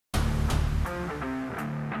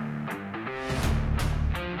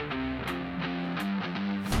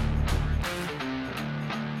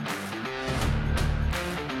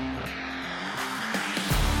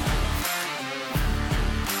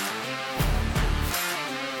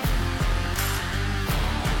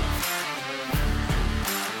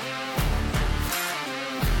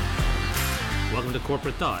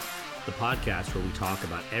Corporate Thought, the podcast where we talk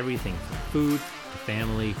about everything from food to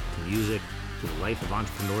family to music to the life of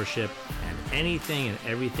entrepreneurship and anything and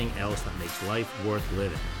everything else that makes life worth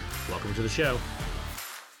living. Welcome to the show.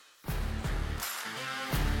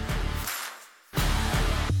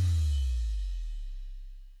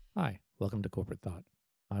 Hi, welcome to Corporate Thought.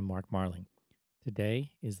 I'm Mark Marling.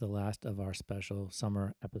 Today is the last of our special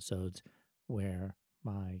summer episodes where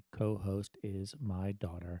my co-host is my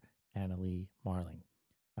daughter, Annalie Marling.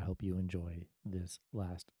 I hope you enjoy this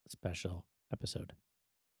last special episode.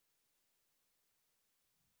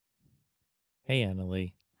 Hey,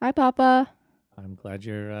 Annalie. Hi, Papa. I'm glad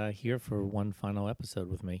you're here for one final episode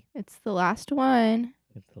with me. It's the last one.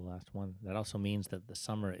 It's the last one. That also means that the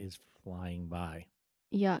summer is flying by.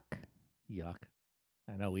 Yuck. Yuck.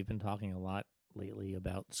 I know we've been talking a lot lately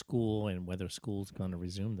about school and whether school's going to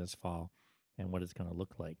resume this fall and what it's going to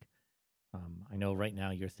look like. I know right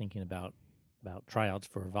now you're thinking about tryouts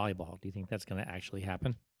for volleyball. Do you think that's going to actually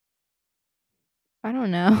happen? I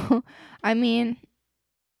don't know. I mean,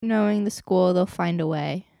 knowing the school, they'll find a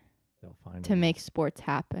way to make sports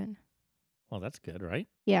happen. Well, that's good, right?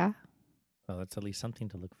 Yeah. So that's at least something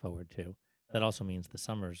to look forward to. That also means the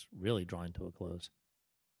summer's really drawing to a close.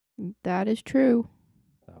 That is true.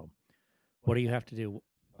 So what do you have to do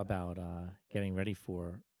about getting ready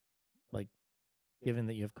for, like, given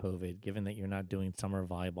that you have COVID, given that you're not doing summer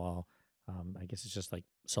volleyball, I guess it's just like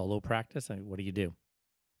solo practice. I mean, what do you do?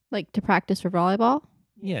 Like to practice for volleyball?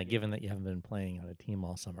 Yeah, given that you haven't been playing on a team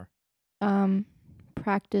all summer.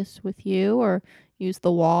 Practice with you or use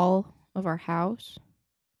the wall of our house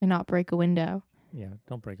and not break a window. Yeah,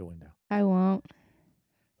 don't break a window. I won't.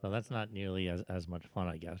 So that's not nearly as much fun,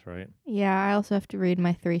 I guess, right? Yeah, I also have to read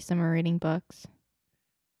my 3 summer reading books.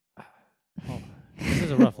 Well, this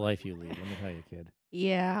is a rough life you lead, let me tell you, kid.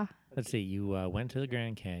 Yeah. Let's see, you went to the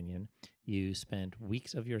Grand Canyon. You spent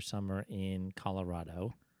weeks of your summer in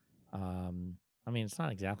Colorado. I mean, it's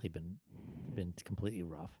not exactly been completely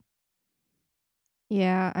rough.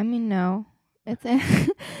 Yeah, I mean, no. It's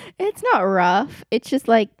it's not rough. It's just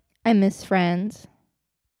like I miss friends.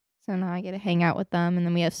 So now I get to hang out with them, and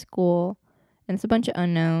then we have school, and it's a bunch of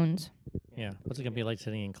unknowns. Yeah. What's it going to be like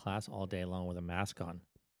sitting in class all day long with a mask on?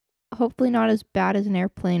 Hopefully not as bad as an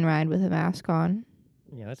airplane ride with a mask on.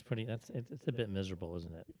 Yeah, it's a bit miserable,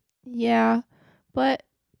 isn't it? Yeah, but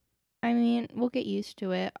I mean, we'll get used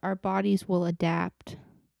to it. Our bodies will adapt.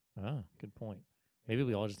 Ah, good point. Maybe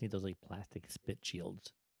we all just need those like plastic spit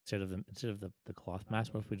shields instead of the cloth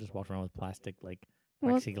mask. What if we just walked around with plastic like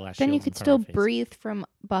Well, plexiglass then you shields in could front still of our face? breathe from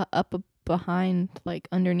behind, like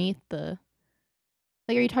underneath the.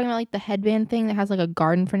 Like, are you talking about like the headband thing that has like a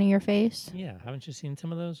guard in front of your face? Yeah, haven't you seen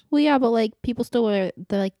some of those? Well, yeah, but like people still wear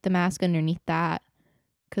the mask underneath that,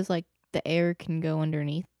 because like the air can go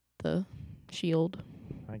underneath the shield.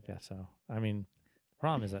 I guess so. I mean, the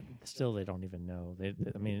problem is that still they don't even know.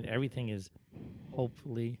 I mean, everything is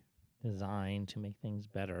hopefully designed to make things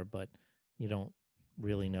better, but you don't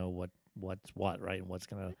really know what's what, right? And what's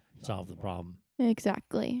going to solve the problem.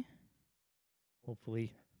 Exactly.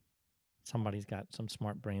 Hopefully somebody's got some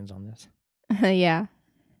smart brains on this. Yeah.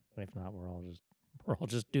 But if not, we're all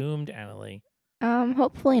just doomed, Annalie.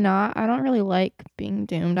 Hopefully not. I don't really like being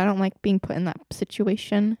doomed. I don't like being put in that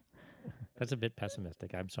situation. That's a bit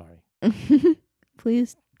pessimistic. I'm sorry.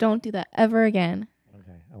 Please don't do that ever again.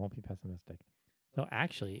 Okay, I won't be pessimistic. So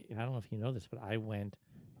actually, I don't know if you know this, but I went.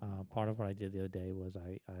 Part of what I did the other day was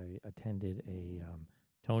I attended a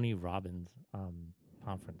Tony Robbins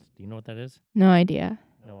conference. Do you know what that is? No idea.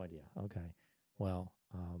 No idea. Okay. Well,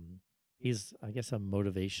 he's, I guess, a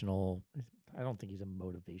motivational. I don't think he's a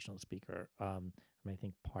motivational speaker. I mean, I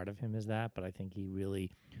think part of him is that, but I think he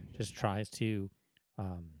really just tries to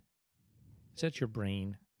set your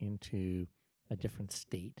brain into a different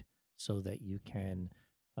state so that you can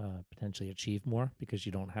potentially achieve more because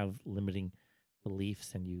you don't have limiting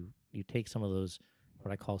beliefs, and you take some of those,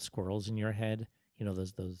 what I call squirrels in your head, you know,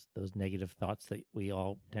 those negative thoughts that we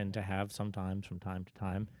all tend to have sometimes from time to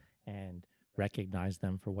time, and recognize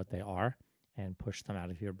them for what they are and push them out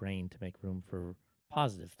of your brain to make room for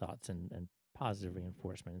positive thoughts and positive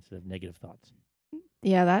reinforcement instead of negative thoughts.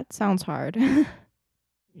 Yeah, that sounds hard.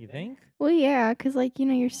 You think? Well, yeah, because, like, you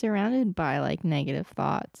know, you're surrounded by, like, negative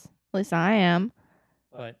thoughts. At least I am.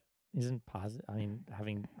 But isn't positive? I mean,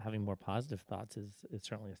 having more positive thoughts is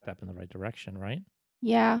certainly a step in the right direction, right?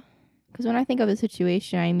 Yeah, because when I think of a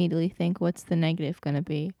situation, I immediately think, what's the negative going to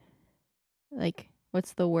be? Like,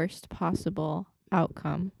 what's the worst possible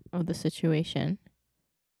outcome of the situation?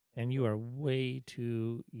 And you are way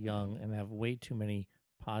too young and have way too many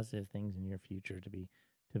positive things in your future to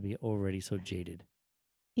be already so jaded.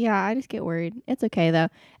 Yeah, I just get worried. It's okay though.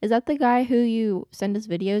 Is that the guy who you send us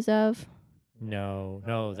videos of? No,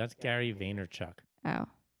 no, that's Gary Vaynerchuk. Oh.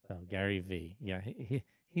 So Gary V. Yeah,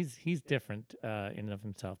 he's different in and of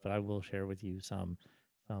himself, but I will share with you some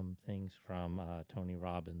things from Tony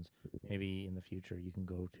Robbins. Maybe in the future you can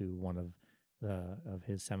go to one of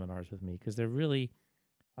his seminars with me because they're really.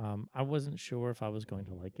 I wasn't sure if I was going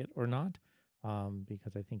to like it or not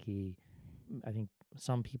because I think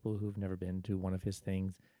some people who've never been to one of his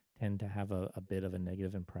things tend to have a bit of a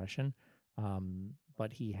negative impression.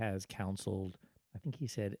 But he has counseled. I think he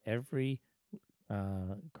said every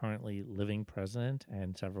currently living president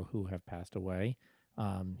and several who have passed away.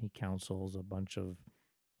 He counsels a bunch of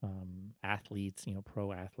athletes,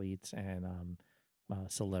 pro athletes and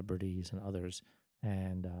celebrities and others,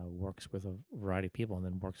 and works with a variety of people, and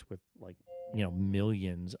then works with like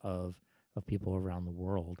millions of people around the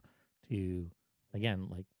world to again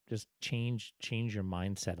like just change your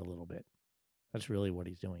mindset a little bit. That's really what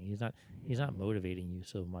he's doing. He's not motivating you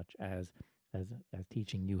so much as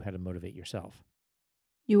teaching you how to motivate yourself.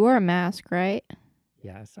 You wore a mask, right?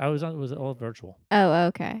 Yes, I was on. It was all virtual. Oh,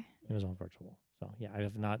 okay. It was all virtual. So yeah, I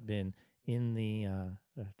have not been in the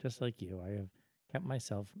just like you. I have kept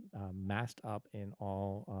myself masked up in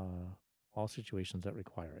all situations that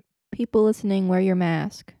require it. People listening, wear your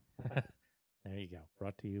mask. There you go.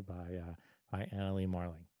 Brought to you by Annalie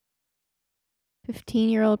Marling.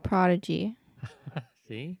 15-year-old prodigy.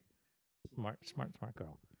 See, smart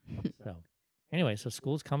girl. So anyway, so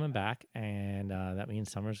school's coming back, and that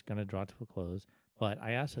means summer's going to draw to a close. But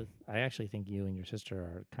I actually think you and your sister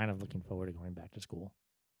are kind of looking forward to going back to school.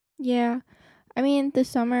 Yeah. I mean, this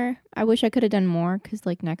summer, I wish I could have done more because,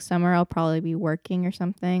 like, next summer I'll probably be working or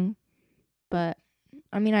something. But,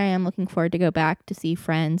 I mean, I am looking forward to go back to see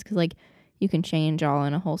friends because, like, you can change all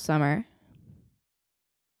in a whole summer.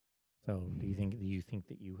 So do you think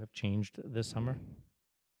that you have changed this summer?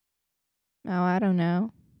 Oh, I don't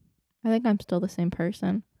know. I think I'm still the same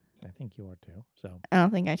person. I think you are too. So I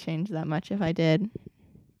don't think I changed that much if I did.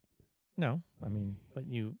 no, I mean, but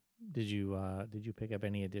did you pick up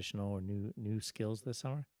any additional or new skills this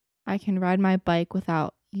summer? I can ride my bike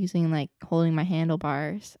without using, like, holding my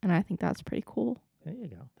handlebars, and I think that's pretty cool. There you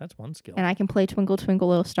go. That's one skill. And I can play Twinkle Twinkle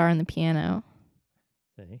Little Star on the piano.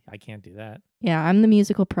 See, I can't do that. Yeah, I'm the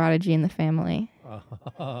musical prodigy in the family by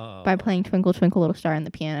Oh, playing Twinkle Twinkle Little Star on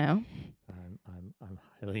the piano. I'm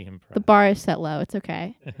highly The impressed. bar is set low. It's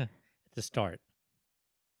okay. It's a start.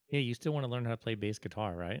 Yeah, you still want to learn how to play bass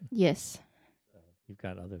guitar, right? Yes. So you've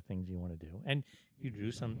got other things you want to do, and you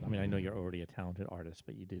drew some. I mean, I know you're already a talented artist,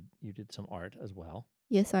 but you did some art as well.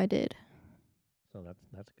 Yes, I did. So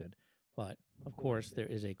that's good. But of course, there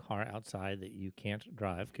is a car outside that you can't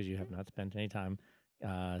drive because you have not spent any time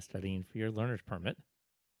studying for your learner's permit.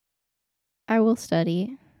 I will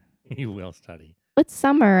study. You will study. It's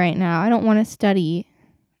summer right now. I don't want to study.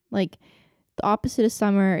 Like, the opposite of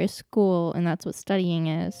summer is school, and that's what studying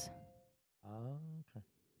is, Okay,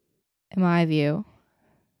 in my view.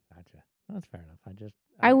 gotcha. That's fair enough.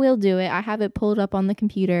 I will do it. I have it pulled up on the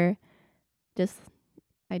computer. Just,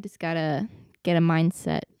 I just gotta get a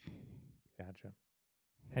mindset. gotcha.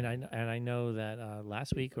 And I know that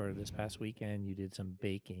last week or this past weekend you did some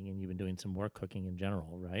baking and you've been doing some more cooking in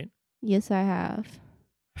general, right? Yes, I have.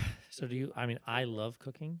 So do you? I mean, I love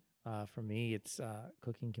cooking. For me, it's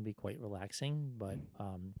cooking can be quite relaxing, but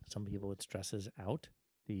some people it stresses out.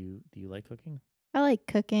 Do you like cooking? I like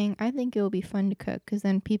cooking. I think it will be fun to cook because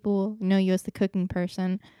then people know you as the cooking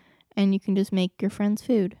person and you can just make your friends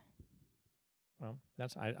food. Well,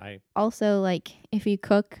 that's I Also, like, if you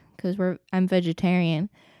cook, because I'm vegetarian,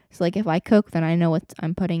 so, like, if I cook, then I know what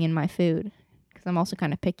I'm putting in my food because I'm also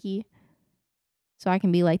kind of picky. So I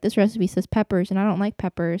can be like, this recipe says peppers and I don't like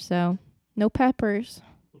peppers, so no peppers.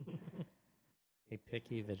 a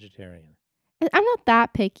picky vegetarian. I'm not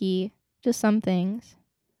that picky, just some things.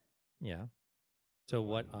 Yeah. So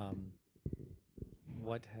what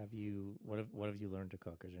have you learned to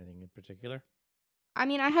cook? Is there anything in particular? I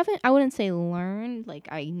mean, I wouldn't say learned, like,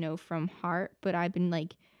 I know from heart, but I've been,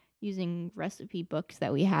 like, using recipe books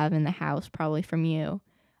that we have in the house, probably from you.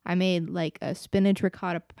 I made, like, a spinach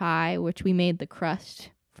ricotta pie, which we made the crust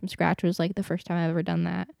from scratch. It was, like, the first time I've ever done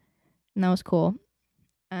that. And that was cool.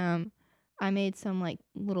 Um, I made some, like,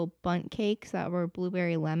 little bundt cakes that were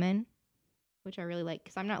blueberry lemon, which I really like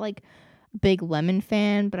because I'm not, like, a big lemon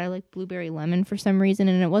fan, but I like blueberry lemon for some reason,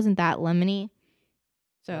 and it wasn't that lemony.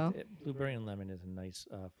 So, Blueberry and lemon is a nice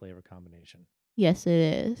flavor combination. yes, it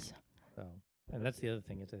is. So, and that's the other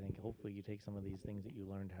thing is I think hopefully you take some of these things that you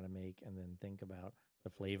learned how to make and then think about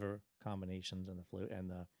the flavor combinations and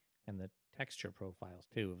the texture profiles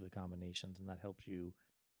too of the combinations, and that helps you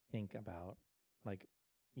think about, like,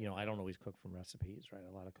 I don't always cook from recipes, right?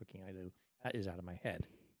 A lot of cooking I do is out of my head.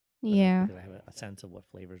 But that's Yeah. because I have a sense of what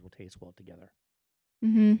flavors will taste well together.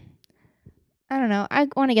 Mhm. I don't know. I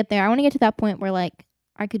want to get there. I want to get to that point where like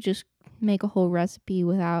I could just make a whole recipe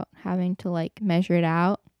without having to like measure it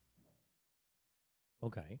out.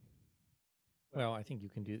 Okay. Well, I think you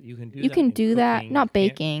can do You that can in do that, cooking. You not can't. Yeah,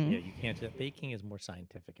 baking. you can't do that. Baking is more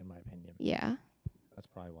scientific, in my opinion. Yeah. That's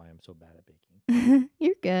probably why I'm so bad at baking.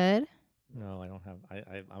 You're good. No, I don't have.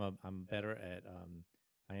 I'm better at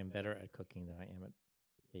I am better at cooking than I am at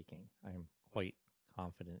baking. I am quite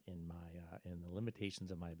confident in my in the limitations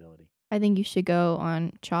of my ability. I think you should go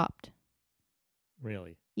on Chopped.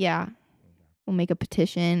 Really. Yeah. Okay. We'll make a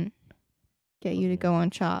petition. Get you to go on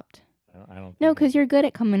Maybe. Chopped. I don't No, think because you're good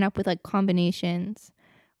at coming up with like combinations.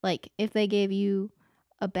 Like if they gave you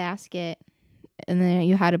a basket and then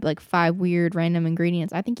you had like 5 weird random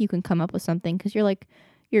ingredients, I think you can come up with something because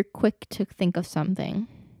you're quick to think of something.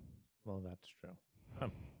 Well, that's true.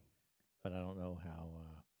 But I don't know how.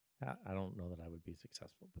 I don't know that I would be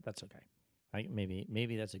successful, but that's okay.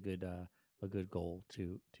 Maybe that's a good goal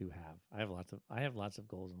to have. I have lots of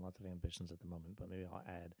goals and lots of ambitions at the moment, but maybe I'll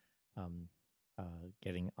add um,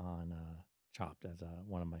 getting on Chopped as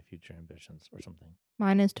one of my future ambitions or something.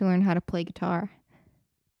 Mine is to learn how to play guitar.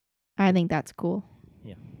 I think that's cool.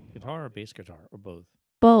 Yeah, guitar or bass guitar or both.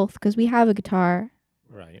 Both, because we have a guitar,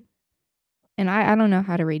 Right. and I don't know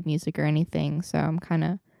how to read music or anything, so I'm kind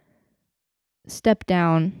of stepped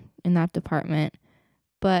down in that department.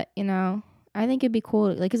 But, I think it'd be cool.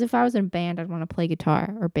 Like, because if I was in a band, I'd want to play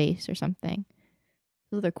guitar or bass or something.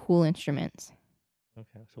 Those are cool instruments.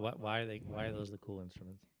 Okay. So why are those the cool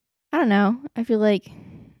instruments? I don't know. I feel like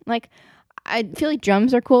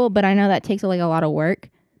drums are cool, but I know that takes like a lot of work,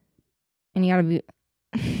 and you gotta be.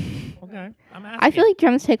 Okay, I'm asking. I feel like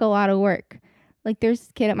drums take a lot of work. Like there's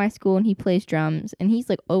this kid at my school and he plays drums and he's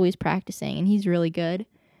like always practicing and he's really good,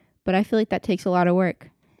 but I feel like that takes a lot of work,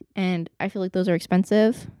 and I feel like those are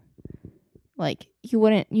expensive. Like you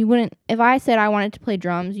wouldn't if I said I wanted to play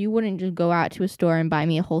drums, you wouldn't just go out to a store and buy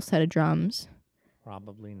me a whole set of drums.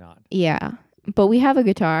 Probably not. Yeah, but we have a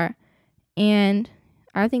guitar, and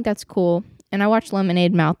I think that's cool. And I watched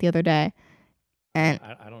Lemonade Mouth the other day, and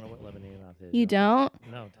I don't know what Lemonade Mouth is. you don't?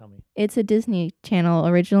 No, tell me. It's a Disney Channel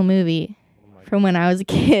original movie from when I was a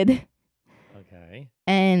kid. Okay.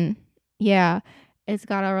 And yeah, it's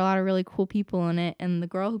got a lot of really cool people in it, and the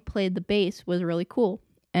girl who played the bass was really cool.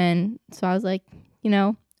 And so I was like,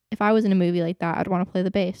 if I was in a movie like that, I'd want to play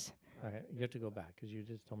the bass. All right, you have to go back because you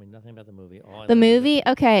just told me nothing about the movie. The movie,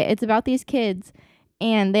 okay, it's about these kids,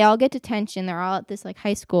 and they all get detention. They're all at this like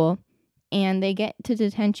high school, and they get to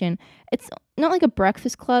detention. It's not like a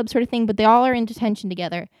breakfast club sort of thing, but they all are in detention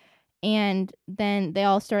together. And then they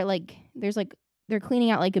all start like they're cleaning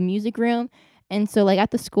out like a music room, and so like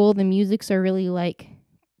at the school the musics are really like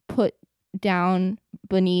put down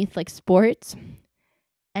beneath like sports.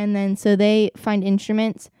 And then so they find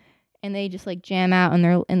instruments and they just like jam out, and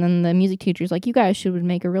then the music teacher's like, you guys should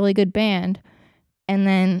make a really good band. And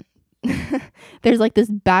then there's like this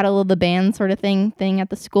battle of the band sort of thing at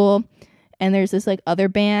the school, and there's this like other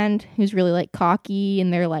band who's really like cocky,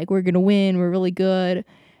 and they're like, we're gonna win, we're really good.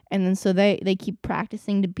 And then so they keep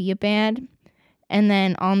practicing to be a band, and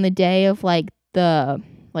then on the day of like the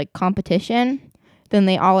like competition, then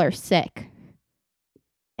they all are sick.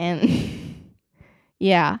 And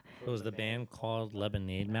yeah. So is the band called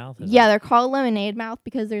Lemonade Mouth? Yeah, they're called Lemonade Mouth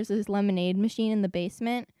because there's this lemonade machine in the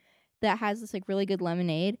basement that has this like really good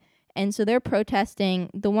lemonade. And so they're protesting.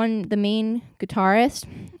 The main guitarist,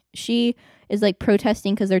 she is like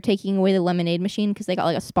protesting because they're taking away the lemonade machine because they got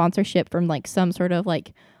like a sponsorship from like some sort of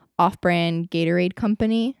like off-brand Gatorade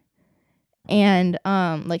company and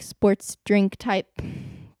like sports drink type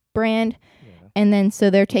brand. Yeah. And then so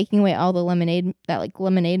they're taking away all the lemonade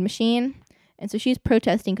machine. And so she's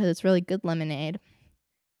protesting because it's really good lemonade.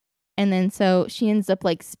 And then so she ends up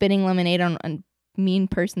like spitting lemonade on a mean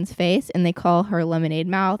person's face, and they call her Lemonade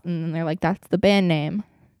Mouth, and then they're like, that's the band name.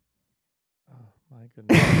 Oh, my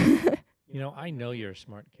goodness. I know you're a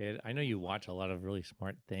smart kid. I know you watch a lot of really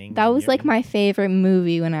smart things. That was like my favorite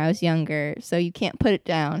movie when I was younger, so you can't put it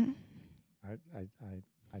down. I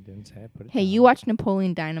didn't say I put it down. Hey, you watched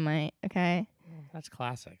Napoleon Dynamite, okay? That's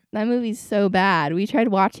classic. That movie's so bad. We tried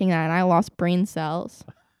watching that, and I lost brain cells.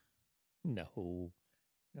 No.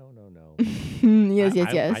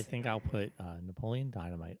 Yes. I think I'll put Napoleon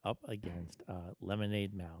Dynamite up against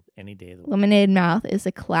Lemonade Mouth any day of the week. Lemonade Mouth is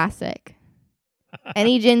a classic.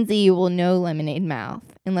 Any Gen Z will know Lemonade Mouth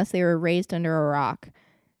unless they were raised under a rock.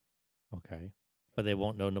 Okay. But they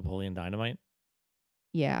won't know Napoleon Dynamite?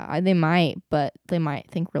 Yeah, they might, but they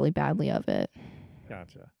might think really badly of it.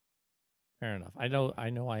 Gotcha. Fair enough. I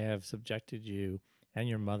know I have subjected you and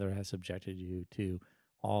your mother has subjected you to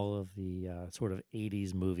all of the sort of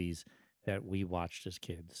 80s movies that we watched as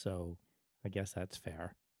kids. So I guess that's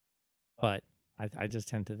fair. But I just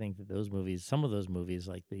tend to think that those movies, some of those movies,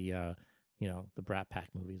 like the Brat Pack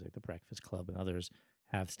movies, like The Breakfast Club and others,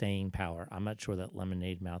 have staying power. I'm not sure that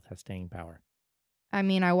Lemonade Mouth has staying power. I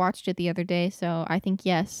mean, I watched it the other day, so I think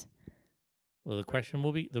yes. Well,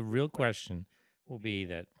 the real question will be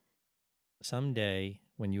that someday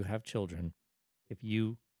when you have children, if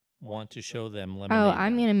you want to show them Oh, Lemonade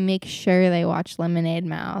I'm Mouth, gonna make sure they watch Lemonade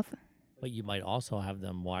Mouth. but you might also have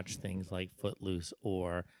them watch things like Footloose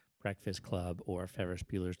or Breakfast Club or Ferris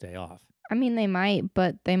Bueller's Day Off. I mean, they might,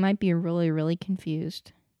 but they might be really, really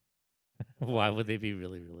confused. Why would they be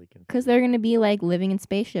really, really confused? Because they're gonna be like living in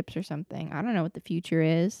spaceships or something. I don't know what the future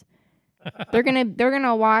is. They're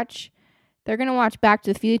gonna watch Back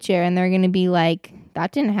to the Future, and they're gonna be like,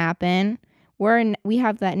 that didn't happen. We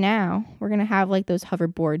have that now. We're gonna have like those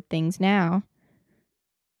hoverboard things now.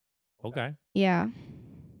 Okay. Yeah.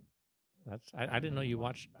 I didn't know you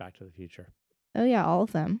watched Back to the Future. Oh yeah, all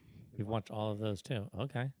of them. You've watched all of those too.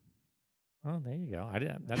 Okay. Oh, there you go. I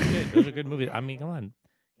didn't. That's good. Those are good movies. I mean, come on.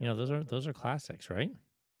 Those are classics, right?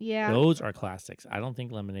 Yeah. Those are classics. I don't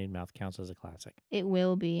think Lemonade Mouth counts as a classic. It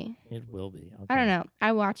will be. It will be. Okay. I don't know.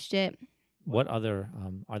 I watched it. What other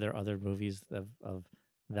are there other movies of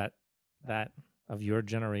that of your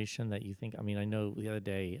generation that you think? I mean, I know the other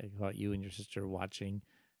day I caught you and your sister watching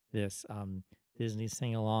this Disney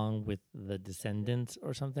sing along with the Descendants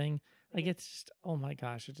or something. Like it's just, oh my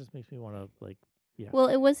gosh, it just makes me want to like, yeah. Well,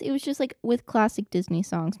 it was just like with classic Disney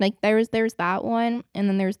songs. Like there's that one, and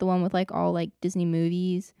then there's the one with like all like Disney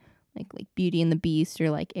movies, like Beauty and the Beast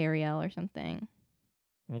or like Ariel or something.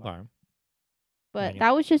 Okay. But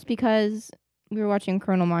that was just because we were watching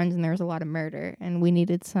Criminal Minds and there was a lot of murder, and we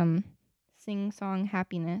needed some sing-song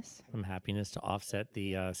happiness. Some happiness to offset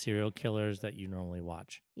the serial killers that you normally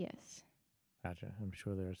watch. Yes. Gotcha. I'm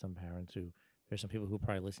sure there are some parents there's some people who are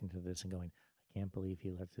probably listening to this and going, I can't believe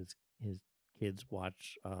he lets his kids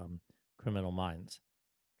watch Criminal Minds.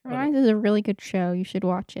 Criminal Minds is a really good show. You should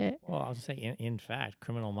watch it. Well, I'll say, in fact,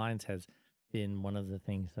 Criminal Minds has been one of the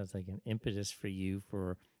things that's like an impetus for you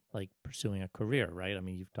for like pursuing a career, right? I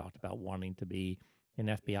mean, you've talked about wanting to be an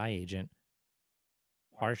FBI agent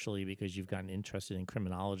partially because you've gotten interested in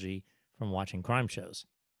criminology from watching crime shows.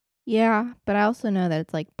 Yeah, but I also know that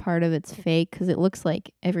it's like part of it's fake because it looks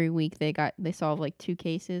like every week they solve like 2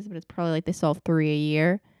 cases, but it's probably like they solve 3 a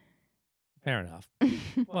year. Fair enough.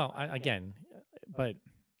 Well, but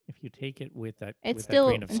if you take it with that, it's with still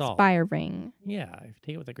that grain of salt, inspiring. Yeah, if you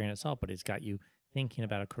take it with a grain of salt, but it's got you thinking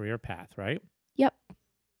about a career path, right? Yep.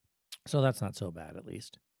 So that's not so bad, at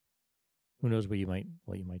least. Who knows what you might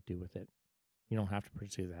do with it? You don't have to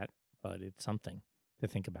pursue that, but it's something to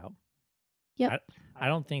think about. Yep. I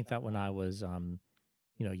don't think that when I was,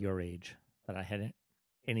 your age, that I had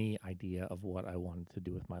any idea of what I wanted to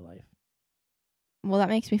do with my life. Well, that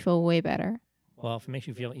makes me feel way better. Well, if it makes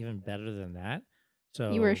you feel even better than that,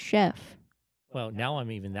 so you were a chef. Well, now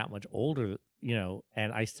I'm even that much older,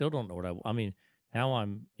 and I still don't know I mean, now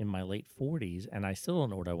I'm in my late 40s, and I still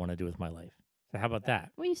don't know what I want to do with my life. So how about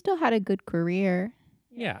that? Well, you still had a good career.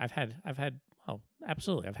 Yeah, I've had. Oh,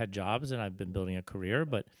 absolutely. I've had jobs, and I've been building a career,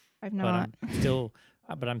 but I've not.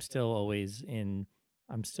 I'm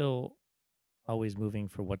still always moving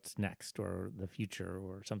for what's next or the future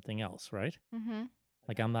or something else, right? Mm-hmm.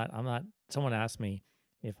 Like I'm not. Someone asked me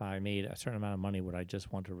if I made a certain amount of money, would I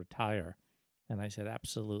just want to retire? And I said,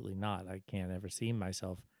 absolutely not. I can't ever see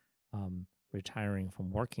myself retiring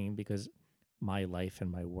from working because my life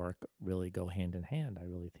and my work really go hand in hand. I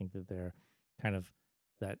really think that they're kind of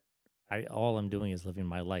all I'm doing is living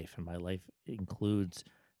my life, and my life includes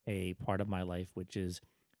a part of my life which is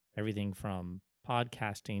everything from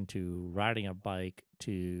podcasting to riding a bike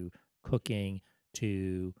to cooking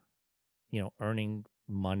to earning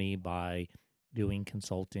money by doing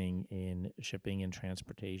consulting in shipping and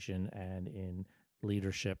transportation and in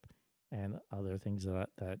leadership and other things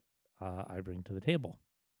that I bring to the table.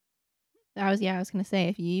 I was gonna say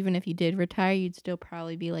if you did retire, you'd still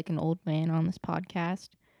probably be like an old man on this podcast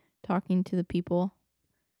talking to the people.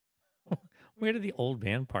 Where did the old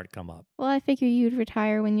man part come up? Well, I figure you'd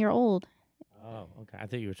retire when you're old. Oh, okay. I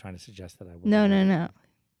thought you were trying to suggest that I would. No.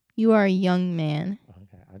 You are a young man.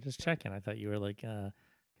 Okay, I'm just checking. I thought you were like kind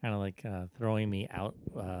of like throwing me out.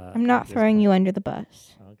 I'm not throwing you under the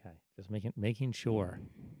bus. Okay, just making sure.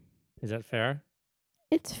 Is that fair?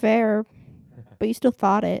 It's fair, but you still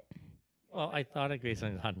thought it. Well, I thought it based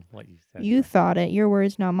on what you said. You thought it. Your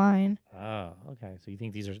words, not mine. Oh, okay. So you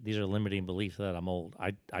think these are limiting beliefs that I'm old?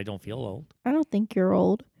 I don't feel old. I don't think you're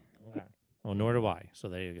old. Okay. Well, nor do I. So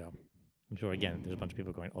there you go. I'm sure again, there's a bunch of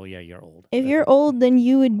people going, "Oh yeah, you're old." If But you're old, then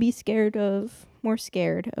you would be more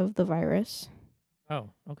scared of the virus.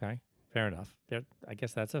 oh, okay, fair enough. I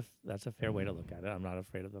guess that's a fair way to look at it. I'm not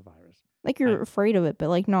afraid of the virus. Like you're afraid of it, but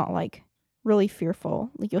like not like really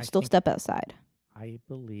fearful. Like you'll I still think- step outside. I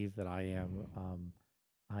believe that I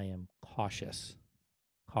am cautious.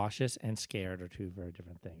 Cautious and scared are two very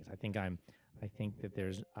different things. I think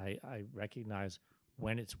that I recognize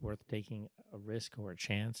when it's worth taking a risk or a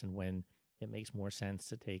chance and when it makes more sense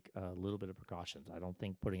to take a little bit of precautions. I don't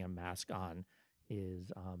think putting a mask on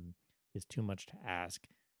is too much to ask,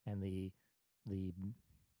 and the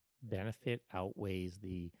benefit outweighs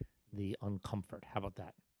the uncomfort. How about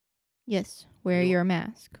that? Yes, wear You- your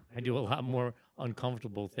mask. I do a lot more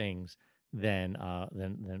uncomfortable things than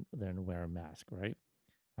wear a mask, right?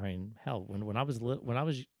 I mean, hell, when I was when I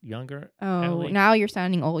was younger, Oh, Emily- now you're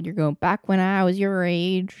sounding old. You're going back when I was your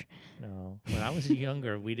age. no, when I was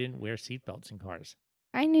younger, we didn't wear seatbelts in cars.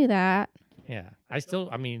 I knew that. Yeah,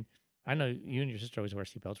 I mean, I know you and your sister always wear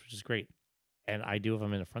seatbelts, which is great, and I do if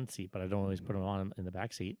I'm in the front seat, but I don't always put them on in the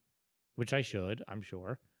back seat, which I should, I'm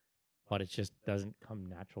sure, but it just doesn't come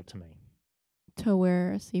natural to me To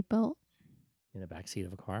wear a seatbelt. in the back seat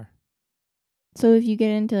of a car. So if you get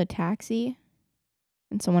into a taxi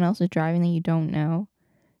and someone else is driving that you don't know,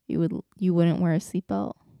 you wouldn't wear a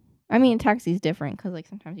seatbelt. I mean, taxi's different because like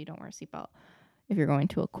sometimes you don't wear a seatbelt if you're going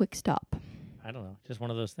to a quick stop. I don't know, just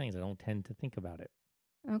one of those things. I don't tend to think about it.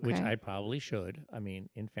 Okay. Which I probably should. I mean,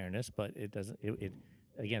 in fairness, but it doesn't. It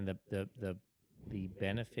again, the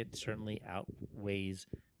benefit certainly outweighs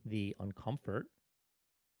the uncomfort,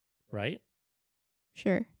 right?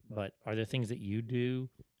 Sure. But are there things that you do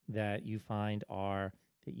that you find are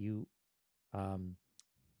um,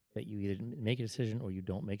 that you either make a decision or you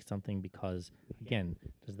don't make something because again,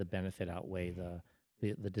 does the benefit outweigh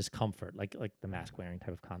the discomfort, like the mask wearing type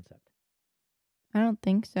of concept? I don't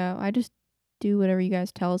think so. I just do whatever you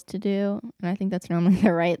guys tell us to do, and I think that's normally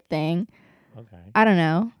the right thing. Okay. I don't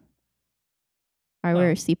know. I wear a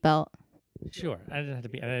Well, seatbelt. Sure. I didn't have to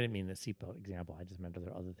be. I didn't mean the seatbelt example. I just meant are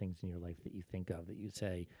there other things in your life that you think of that you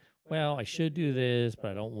say, "Well, I should do this,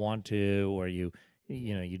 but I don't want to," or you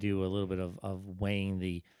do a little bit of weighing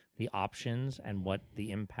the options and what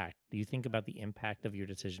the impact. Do you think about the impact of your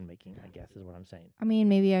decision making? I guess is what I'm saying. I mean,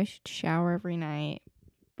 maybe I should shower every night,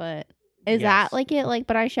 but is Yes. that like it? Like,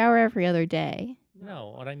 but I shower every other day.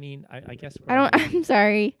 No, what I mean, I guess. I don't. I'm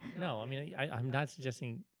sorry. No, I mean, I'm not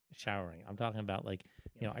suggesting showering. I'm talking about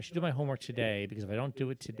I should do my homework today because if I don't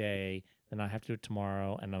do it today, then I have to do it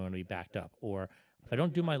tomorrow and I'm going to be backed up. Or if I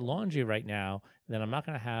don't do my laundry right now, then I'm not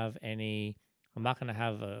going to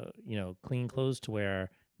have clean clothes to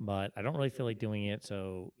wear, but I don't really feel like doing it.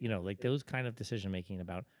 So, like those kind of decision making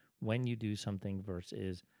about when you do something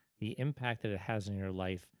versus the impact that it has in your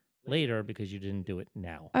life later because you didn't do it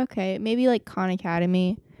now. Okay, maybe like Khan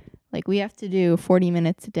Academy. Like we have to do 40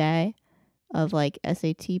 minutes a day of like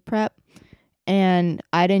SAT prep. And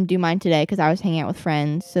I didn't do mine today because I was hanging out with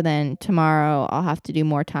friends. So then tomorrow I'll have to do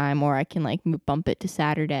more time, or I can like bump it to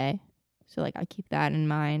Saturday. So like I keep that in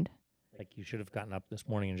mind. Like you should have gotten up this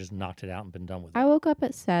morning and just knocked it out and been done with it. I woke up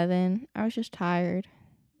at 7. I was just tired.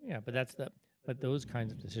 Yeah, but those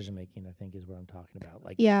kinds of decision making I think is what I'm talking about.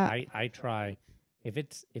 Like Yeah. I try if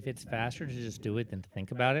it's faster to just do it than to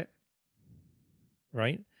think about it,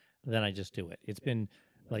 right? Then I just do it. It's been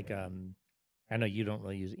like I know you don't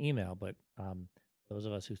really use email, but those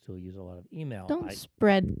of us who still use a lot of email, Don't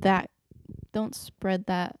spread that. Don't spread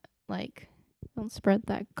that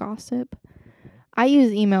gossip. I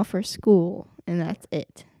use email for school, and that's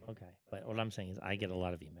it. okay. But what I'm saying is I get a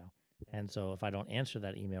lot of email. And so if I don't answer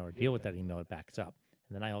that email or deal with that email, it backs up.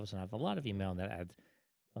 And then I all of a sudden have a lot of email and that adds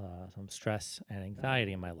some stress and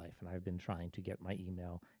anxiety in my life. And I've been trying to get my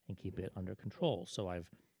email and keep it under control. So I've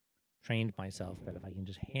trained myself that if I can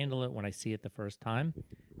just handle it when I see it the first time,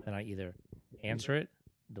 then I either answer it,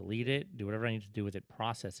 delete it, do whatever I need to do with it,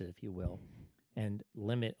 process it, if you will, and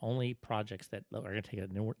limit only projects that are going to take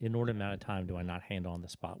an inordinate amount of time do I not handle on the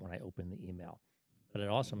spot when I open the email. But it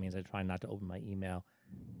also means I try not to open my email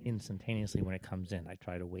instantaneously when it comes in. I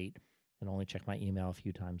try to wait and only check my email a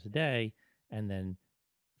few times a day and then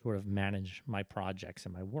sort of manage my projects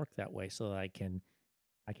and my work that way so that I can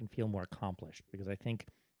feel more accomplished, because I think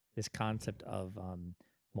this concept of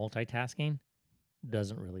multitasking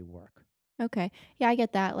doesn't really work. Okay. Yeah, I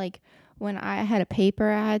get that. Like when I had a paper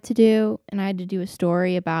I had to do, and I had to do a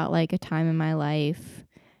story about like a time in my life,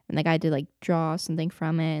 and like I had to like draw something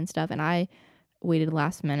from it and stuff, and I waited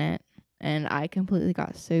last minute, and I completely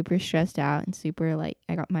got super stressed out and super like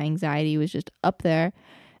I got my anxiety was just up there,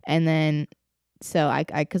 and then so I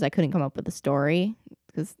because I couldn't come up with a story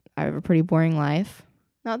because I have a pretty boring life.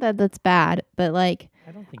 Not that that's bad, but like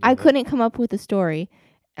I don't think I it would. couldn't come up with a story,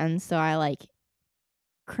 and so I like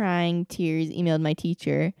crying tears emailed my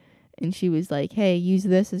teacher, and she was like, "Hey, use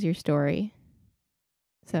this as your story."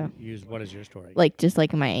 So Use what is your story? like just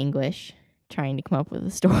like my anguish, trying to come up with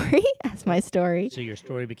a story as my story. So your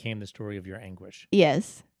story became the story of your anguish.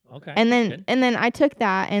 Yes. Okay. And that's then good. and then I took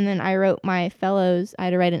that and then I wrote my fellows. I had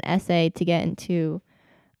to write an essay to get into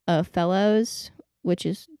fellows, which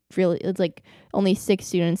is really it's like only 6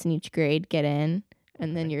 students in each grade get in,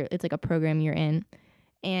 and then Okay. it's like a program you're in.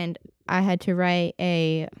 And I had to write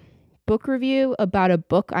a book review about a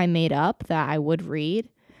book I made up that I would read.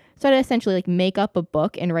 So I'd essentially like make up a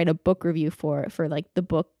book and write a book review for like the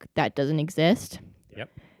book that doesn't exist. Yep.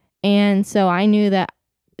 And so I knew that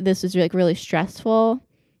this was like really stressful,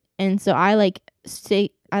 and so I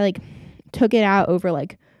took it out over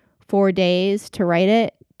like 4 days to write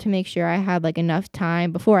it to make sure I had like enough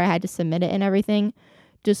time before I had to submit it and everything,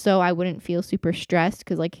 just so I wouldn't feel super stressed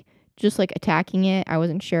cuz like just like attacking it, I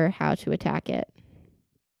wasn't sure how to attack it.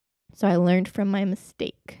 So I learned from my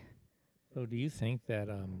mistake. So do you think that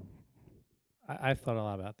I've thought a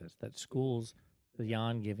lot about this, that schools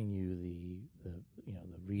beyond giving you the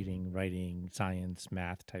the reading, writing, science,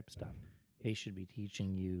 math type stuff, they should be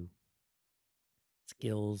teaching you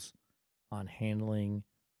skills on handling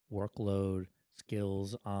workload,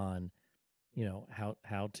 skills on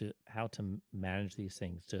how to manage these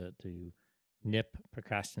things to nip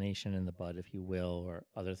procrastination in the bud, if you will, or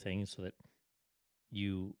other things, so that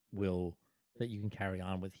you will that you can carry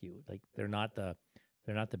on with you. Like they're not the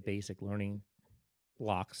basic learning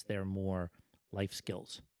blocks. They're more life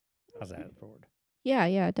skills. How's that forward?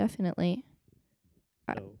 Yeah, definitely.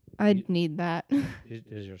 I, So I'd need that.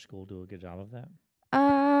 does your school do a good job of that?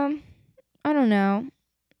 um I don't know.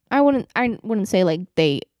 I wouldn't say like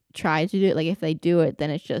they try to do it. Like if they do it, then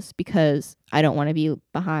it's just because I don't want to be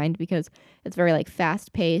behind because it's very like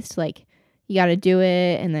fast paced. Like you got to do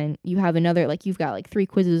it, and then you have another like you've got like 3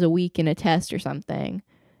 quizzes a week and a test or something,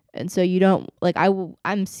 and so you don't like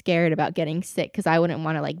I'm scared about getting sick because I wouldn't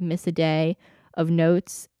want to like miss a day of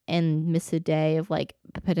notes and miss a day of like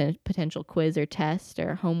potential quiz or test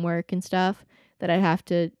or homework and stuff that I'd have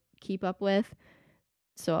to keep up with.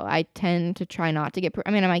 So I tend to try not to get.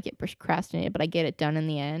 I mean, I might get procrastinated, but I get it done in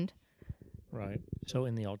the end. Right. So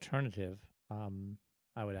in the alternative,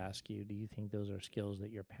 I would ask you: do you think those are skills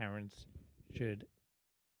that your parents should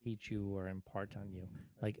teach you or impart on you?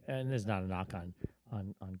 Like, and there's not a knock on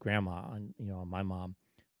grandma, on my mom,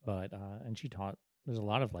 but and she taught. There's a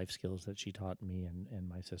lot of life skills that she taught me and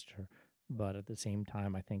my sister, but at the same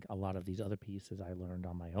time, I think a lot of these other pieces I learned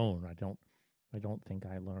on my own. I don't think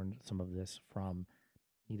I learned some of this from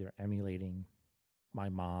either emulating my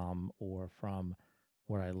mom or from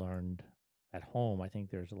what I learned at home. I think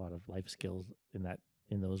there's a lot of life skills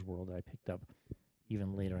in those worlds that I picked up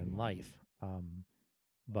even later in life.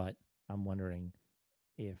 But I'm wondering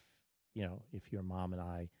if if your mom and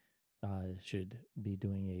I should be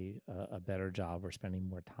doing a better job or spending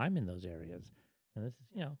more time in those areas. And this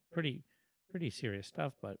is pretty serious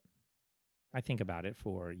stuff, but I think about it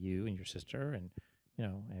for you and your sister and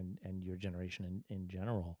and your generation in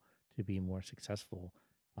general to be more successful.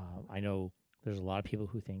 I know there's a lot of people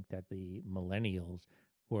who think that the millennials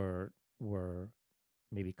were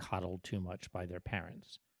maybe coddled too much by their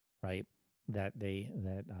parents, right? That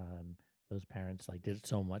those parents like did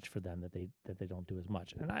so much for them that they don't do as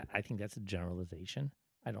much. And I think that's a generalization.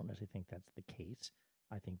 I don't necessarily think that's the case.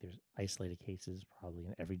 I think there's isolated cases probably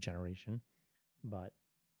in every generation, but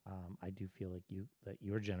I do feel like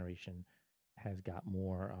your generation has got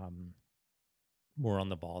more on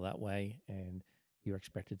the ball that way, and you're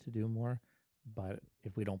expected to do more. But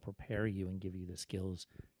if we don't prepare you and give you the skills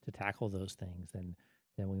to tackle those things, then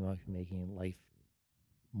we might be making life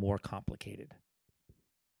more complicated.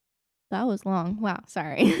 That was long. Wow,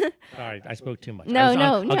 sorry. Sorry, I spoke too much. No,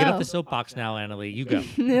 I'll get off no. the soapbox now, Annalie. You go.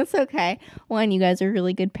 That's okay. One, you guys are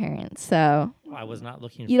really good parents, so I was not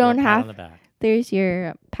looking you for don't a pat have. on the back. There's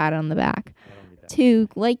your pat on the back. I don't need that. 2,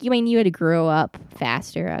 like you mean you had to grow up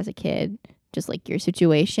faster as a kid, just like your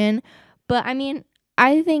situation. But I mean,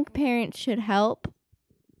 I think parents should help.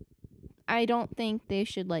 I don't think they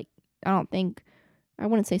should like. I don't think I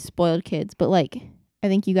wouldn't say spoiled kids, but like I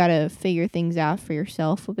think you got to figure things out for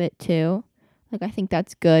yourself a bit too. Like I think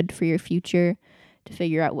that's good for your future to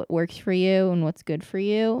figure out what works for you and what's good for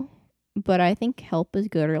you. but I think help is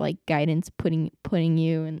good, or like guidance, putting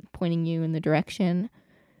you and pointing you in the direction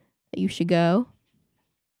that you should go.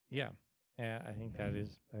 Yeah, yeah, I think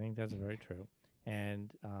that's very true.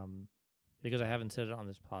 And because I haven't said it on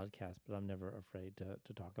this podcast, but I'm never afraid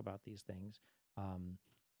to talk about these things, um,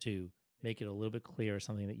 to make it a little bit clearer,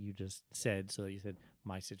 something that you just said. So you said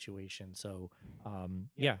my situation. So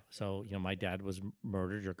yeah, so my dad was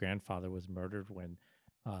murdered. Your grandfather was murdered when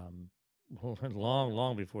um, long,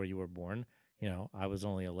 long before you were born. I was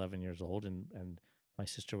only 11 years old, and my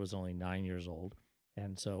sister was only 9 years old,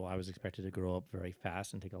 and so I was expected to grow up very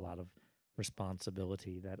fast and take a lot of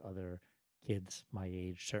responsibility that other kids my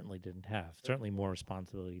age certainly didn't have. Certainly more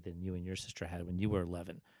responsibility than you and your sister had when you were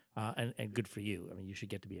 11. And good for you. I mean, you should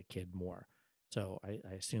get to be a kid more. So I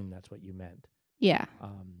assume that's what you meant. Yeah.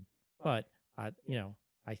 But,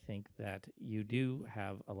 I think that you do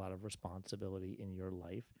have a lot of responsibility in your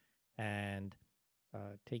life, and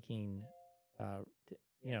taking,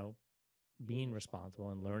 you know, being responsible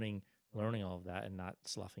and learning all of that and not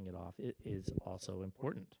sloughing it off is also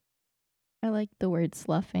important. I like the word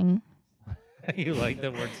sloughing. You like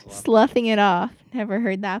the word Sloughing it off. Never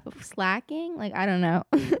heard that before. Slacking? Like, I don't know.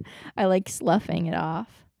 I like sloughing it off.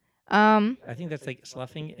 I think that's like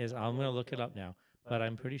sloughing is. I'm gonna look it up now, but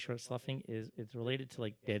I'm pretty sure sloughing it's related to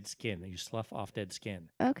like dead skin. You slough off dead skin.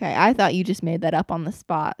 Okay, I thought you just made that up on the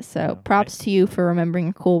spot. So No, props to you for remembering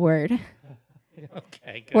a cool word.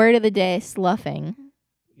 Okay, good. Word of the day: sloughing.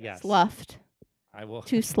 Yes, Sloughed. I will.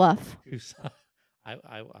 To slough. I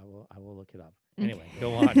will look it up. Anyway,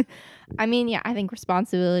 go on. I mean, yeah, I think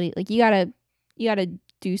responsibility. Like, you gotta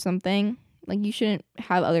do something. Like, you shouldn't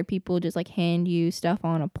have other people just like hand you stuff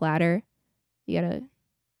on a platter. You gotta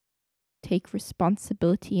take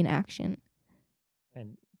responsibility and action.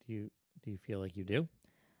 And do you feel like you do?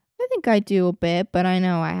 I think I do a bit, but I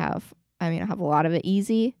know I have a lot of it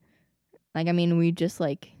easy. Like, I mean, we just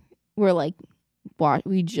like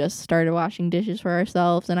we just started washing dishes for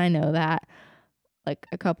ourselves, and I know that like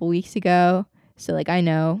a couple weeks ago. So like, I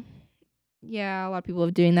know, yeah, a lot of people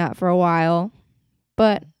have been doing that for a while,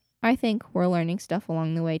 but I think we're learning stuff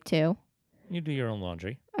along the way too. You do your own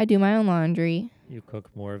laundry. I do my own laundry. You cook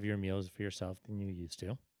more of your meals for yourself than you used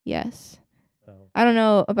to. Yes. So I don't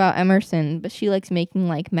know about Emerson, but she likes making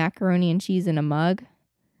like macaroni and cheese in a mug.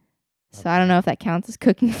 So I don't know if that counts as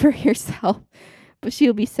cooking for yourself, but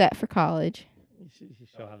she'll be set for college.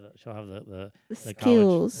 she'll have the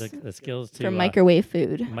skills college, the skills to for microwave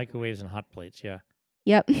food. microwaves and hot plates. Yeah,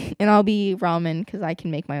 Yep. And I'll be ramen because I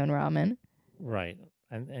can make my own ramen. right.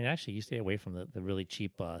 And actually, you stay away from the really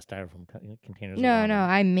cheap styrofoam containers. of No, ramen.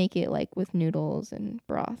 I make it like with noodles and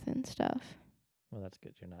broth and stuff. Well, that's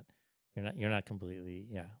good. You're not completely.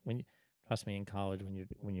 Yeah. Trust me, in college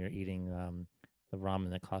when you're eating the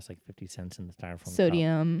ramen that costs like 50 cents in the styrofoam cup.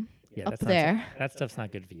 Sodium Yeah, up that's there. That stuff's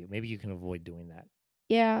not good for you. Maybe you can avoid doing that.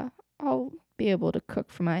 Yeah, I'll be able to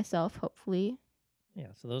cook for myself, hopefully. Yeah,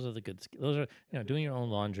 so those are the good. Those are doing your own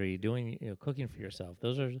laundry, doing cooking for yourself.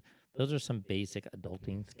 Those are some basic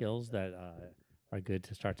adulting skills that are good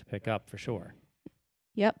to start to pick up for sure.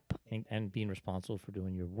 Yep. And being responsible for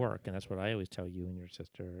doing your work, and that's what I always tell you and your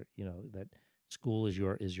sister. That school is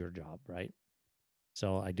your job, right?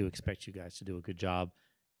 So I do expect you guys to do a good job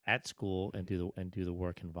at school and do the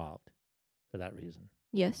work involved for that reason.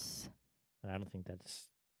 Yes. And I don't think that's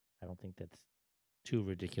too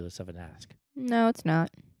ridiculous of an ask. No, it's not.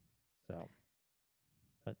 So,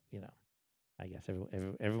 but I guess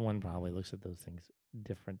everyone probably looks at those things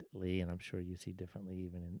differently, and I'm sure you see differently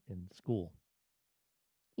even in school.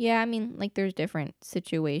 Yeah, I mean, like, there's different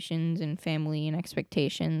situations and family and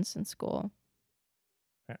expectations in school.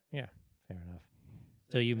 Yeah, fair enough.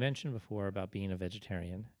 So you mentioned before about being a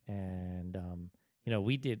vegetarian, and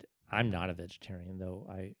we did. I'm not a vegetarian, though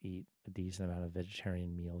I eat a decent amount of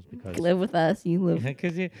vegetarian meals because Live with us. You live.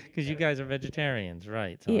 because you guys are vegetarians,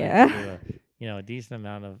 right? So Yeah. I do a decent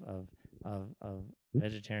amount of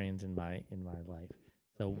vegetarians in my life.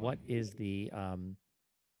 So what is the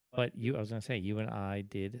But I was gonna say, you and I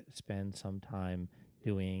did spend some time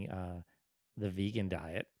doing the vegan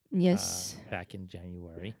diet Yes. back in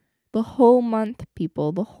January. The whole month,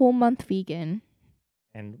 people. The whole month vegan.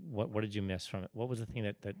 And what did you miss from it? What was the thing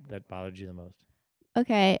that bothered you the most?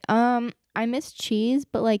 Okay. I miss cheese,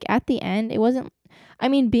 but like at the end, it wasn't. I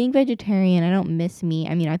mean, being vegetarian, I don't miss meat.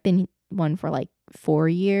 I mean, I've been one for like 4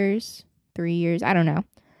 years, 3 years. I don't know.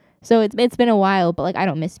 So it's been a while, but like I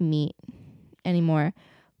don't miss meat anymore.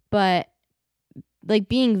 But like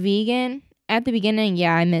being vegan at the beginning,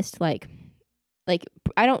 yeah, I missed like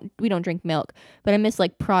we don't drink milk, but I miss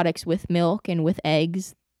like products with milk and with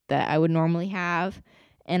eggs that I would normally have,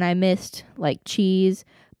 and I missed like cheese.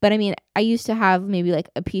 But I mean, I used to have maybe like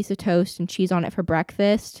a piece of toast and cheese on it for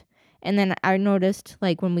breakfast. And then I noticed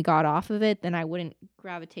like when we got off of it, then I wouldn't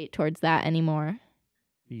gravitate towards that anymore.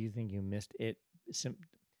 Do you think you missed it? So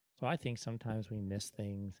I think sometimes we miss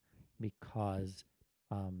things because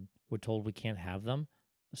we're told we can't have them.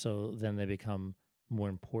 So then they become more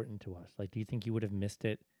important to us. Like, do you think you would have missed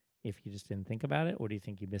it if you just didn't think about it? Or do you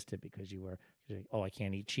think you missed it because you're like, oh, I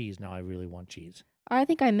can't eat cheese. Now I really want cheese. I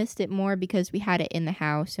think I missed it more because we had it in the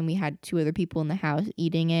house and we had 2 other people in the house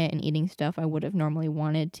eating it and eating stuff I would have normally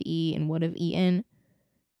wanted to eat and would have eaten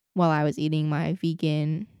while I was eating my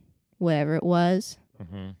vegan, whatever it was.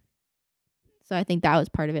 Mm-hmm. So I think that was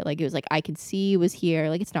part of it. Like, it was like I could see it was here.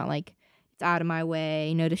 Like, it's not like it's out of my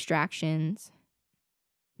way, no distractions.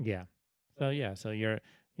 Yeah. So you're,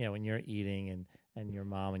 when you're eating and your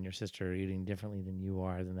mom and your sister are eating differently than you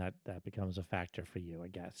are, then that becomes a factor for you, I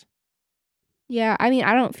guess. Yeah, I mean,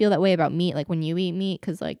 I don't feel that way about meat, like, when you eat meat,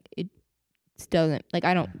 because, like, it doesn't, like,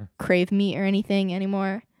 I don't crave meat or anything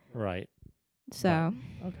anymore. Right. So.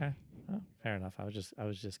 Okay. Oh, fair enough. I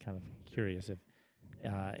was just kind of curious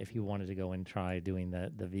if you wanted to go and try doing the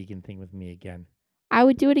vegan thing with me again. I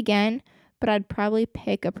would do it again, but I'd probably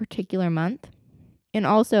pick a particular month. And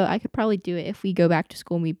also, I could probably do it if we go back to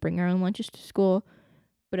school and we bring our own lunches to school.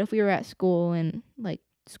 But if we were at school and, like,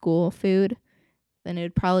 school food, then it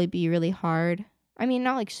would probably be really hard. I mean,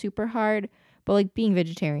 not, like, super hard, but, like, being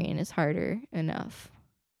vegetarian is harder enough.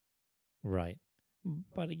 Right.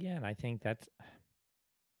 But again, I think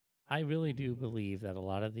I really do believe that a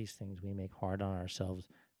lot of these things we make hard on ourselves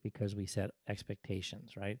because we set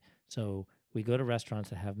expectations, right? So we go to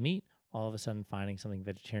restaurants that have meat, all of a sudden finding something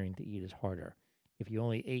vegetarian to eat is harder. If you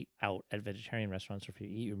only ate out at vegetarian restaurants or if you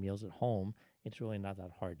eat your meals at home, it's really not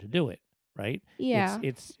that hard to do it, right? Yeah.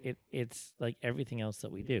 It's like everything else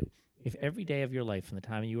that we do. If every day of your life from the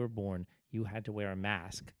time you were born, you had to wear a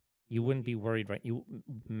mask, you wouldn't be worried, right?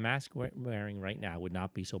 Mask wearing right now would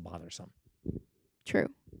not be so bothersome. True.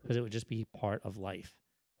 Because it would just be part of life.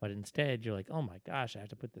 But instead, you're like, oh my gosh, I have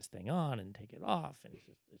to put this thing on and take it off, and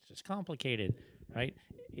it's just complicated, right?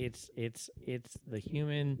 It's the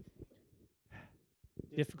human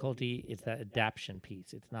difficulty. It's that adaptation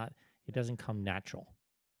piece. It doesn't come natural.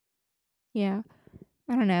 Yeah.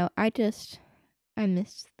 I don't know. I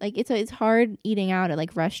miss, like, it's hard eating out at,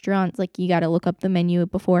 like, restaurants. Like, you got to look up the menu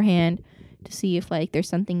beforehand to see if, like, there's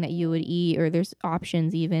something that you would eat or there's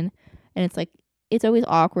options even. And it's like, it's always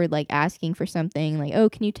awkward, like, asking for something like, oh,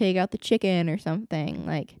 can you take out the chicken or something,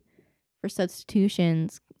 like, for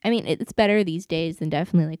substitutions. I mean, it's better these days than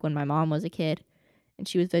definitely, like, when my mom was a kid and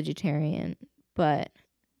she was vegetarian, but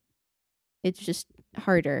it's just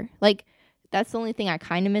harder. Like, that's the only thing I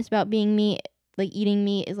kind of miss about being meat, like, eating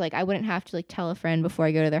meat, is, like, I wouldn't have to, like, tell a friend before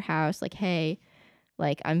I go to their house, like, hey,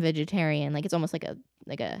 like, I'm vegetarian. Like, it's almost like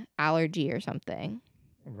a allergy or something.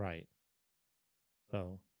 Right.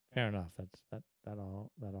 So fair enough. That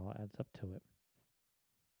all adds up to it.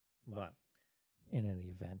 But in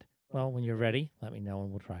any event, well, when you're ready, let me know and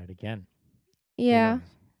we'll try it again. Yeah.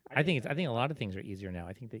 I think a lot of things are easier now.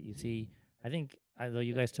 I think that although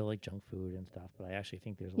you guys still like junk food and stuff, but I actually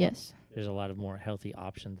think there's a lot of more healthy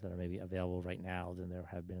options that are maybe available right now than there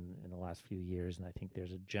have been in the last few years. And I think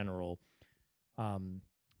there's a general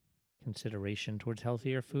consideration towards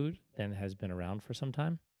healthier food than has been around for some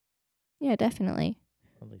time. Yeah, definitely.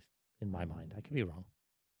 At least in my mind. I could be wrong.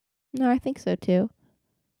 No, I think so too.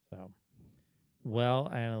 So, well,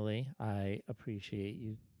 Annalie, I appreciate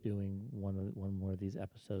you doing one more of these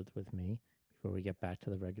episodes with me before we get back to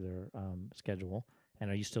the regular schedule. And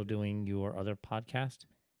are you still doing your other podcast?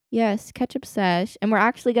 Yes, Ketchup Sesh. And we're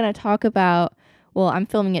actually going to talk about, well, I'm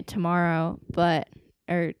filming it tomorrow,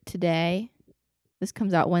 or today. This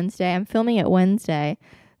comes out Wednesday. I'm filming it Wednesday.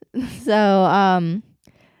 So,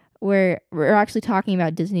 we're actually talking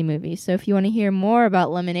about Disney movies. So if you want to hear more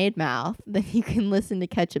about Lemonade Mouth, then you can listen to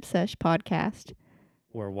Ketchup Sesh podcast.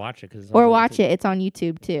 Or watch it. It's on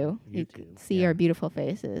YouTube too. You can see our beautiful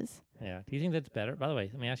faces. Yeah. Do you think that's better? By the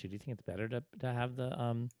way, let me ask you, do you think it's better to have the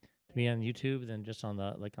to be on YouTube than just on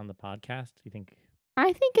the podcast? Do you think?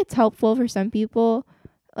 I think it's helpful for some people,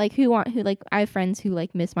 like I have friends who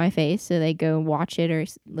like miss my face, so they go watch it or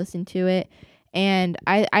listen to it. And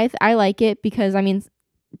I like it because, I mean,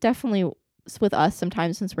 definitely with us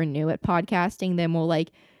sometimes, since we're new at podcasting, then we'll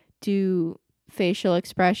like do facial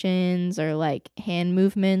expressions or like hand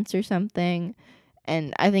movements or something,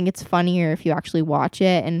 and I think it's funnier if you actually watch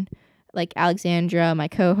it. And like Alexandra, my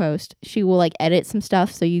co-host, she will like edit some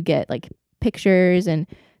stuff so you get like pictures and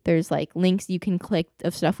there's like links you can click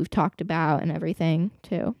of stuff we've talked about and everything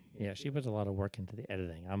too. Yeah, she puts a lot of work into the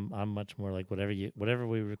editing. I'm much more like whatever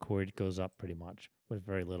we record goes up pretty much with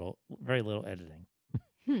very little editing.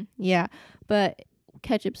 Yeah, but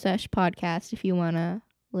Ketchup Sesh podcast if you want to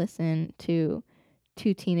listen to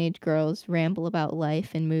two teenage girls ramble about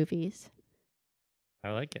life and movies.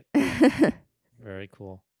 I like it. Very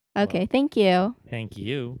cool. Okay, Well, thank you. thank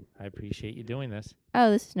you. I appreciate you doing this.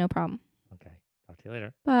 Oh, this is no problem. Okay. Talk to you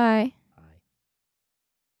later. Bye. Bye.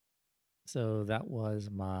 So that was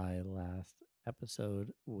my last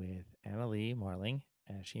episode with Annalie Marling.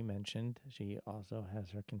 As she mentioned, she also has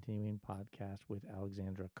her continuing podcast with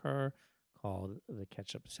Alexandra Kerr called The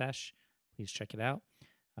Ketchup Sesh. Please check it out.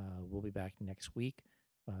 We'll be back next week,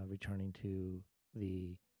 returning to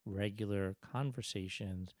the regular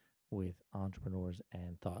conversations with entrepreneurs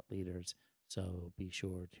and thought leaders. So be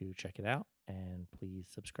sure to check it out and please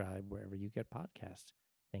subscribe wherever you get podcasts.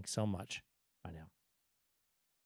 Thanks so much.